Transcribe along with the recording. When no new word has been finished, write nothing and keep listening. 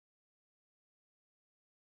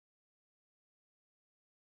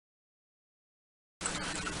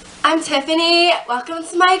I'm Tiffany. Welcome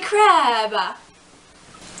to my crib.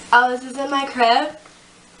 Oh, this is in my crib?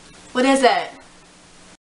 What is it?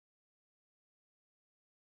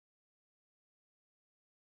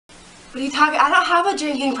 What are you talking? I don't have a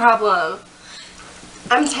drinking problem.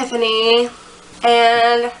 I'm Tiffany,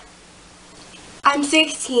 and I'm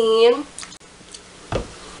 16.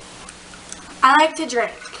 I like to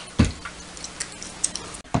drink.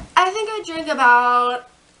 I think I drink about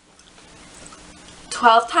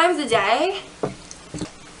 12 times a day.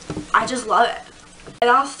 I just love it. It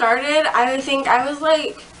all started, I think I was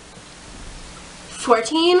like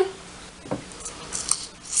 14.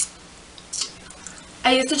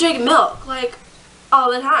 I used to drink milk like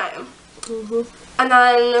all the time. And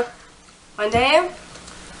then one day,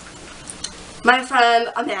 my friend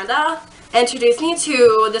Amanda introduced me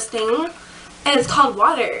to this thing, and it's called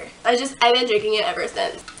water. I've been drinking it ever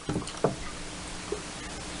since.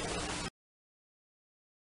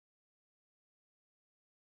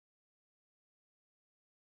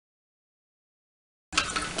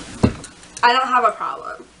 I don't have a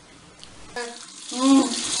problem.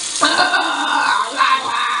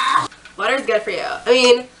 Water's good for you. I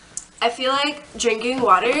mean, I feel like drinking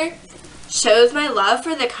water shows my love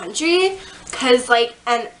for the country, because like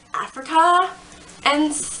in Africa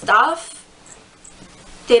and stuff,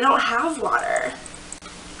 they don't have water.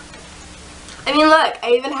 I mean, look,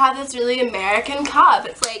 I even have this really American cup.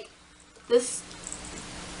 It's like this.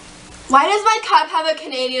 Why does my cup have a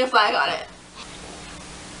Canadian flag on it?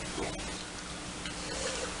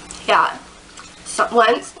 Yeah. So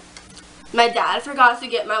once, my dad forgot to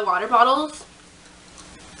get my water bottles,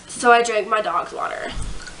 so I drank my dog's water.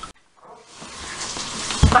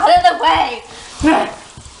 Out of the way!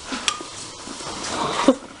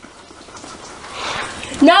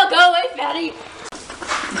 No, go away, fatty!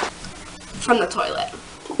 From the toilet.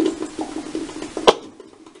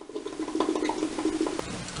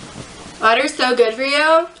 Water's so good for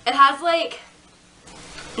you. It has like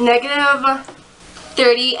negative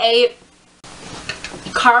 38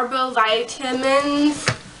 carbovitamins.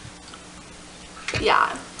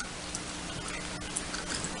 Yeah.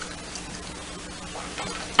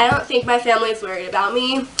 I don't think my family's worried about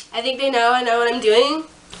me. I think they know I know what I'm doing.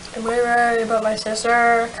 I'm really worried about my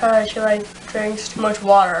sister because she like drinks too much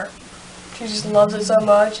water. She just loves it so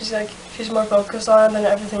much. She's more focused on it than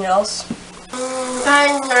everything else.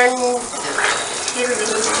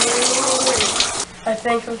 I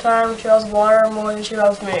think sometimes she loves water more than she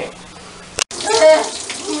loves me.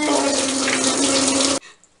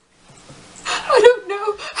 I don't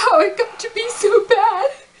know how it got to be so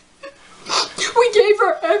bad. We gave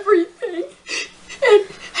her everything. And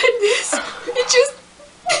this, it just,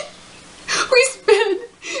 we spent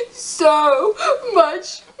so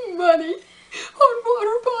much money on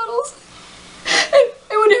water bottles. And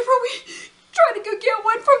whenever we try to go get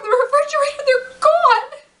one from the refrigerator, they're gone.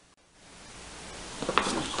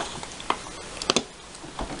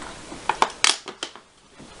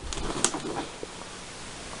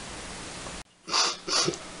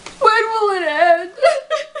 When will it end?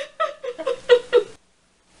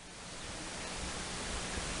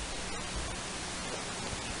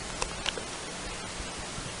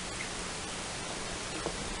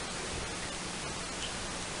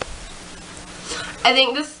 I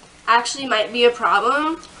think this actually might be a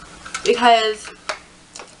problem because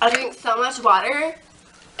I drink so much water,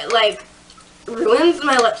 it like ruins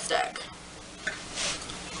my lipstick.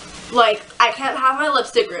 Like, I can't have my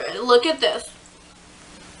lipstick ruined. Look at this.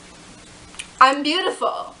 I'm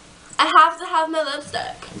beautiful. I have to have my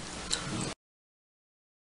lipstick.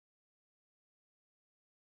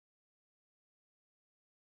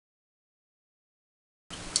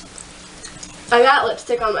 I got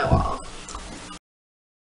lipstick on my wall.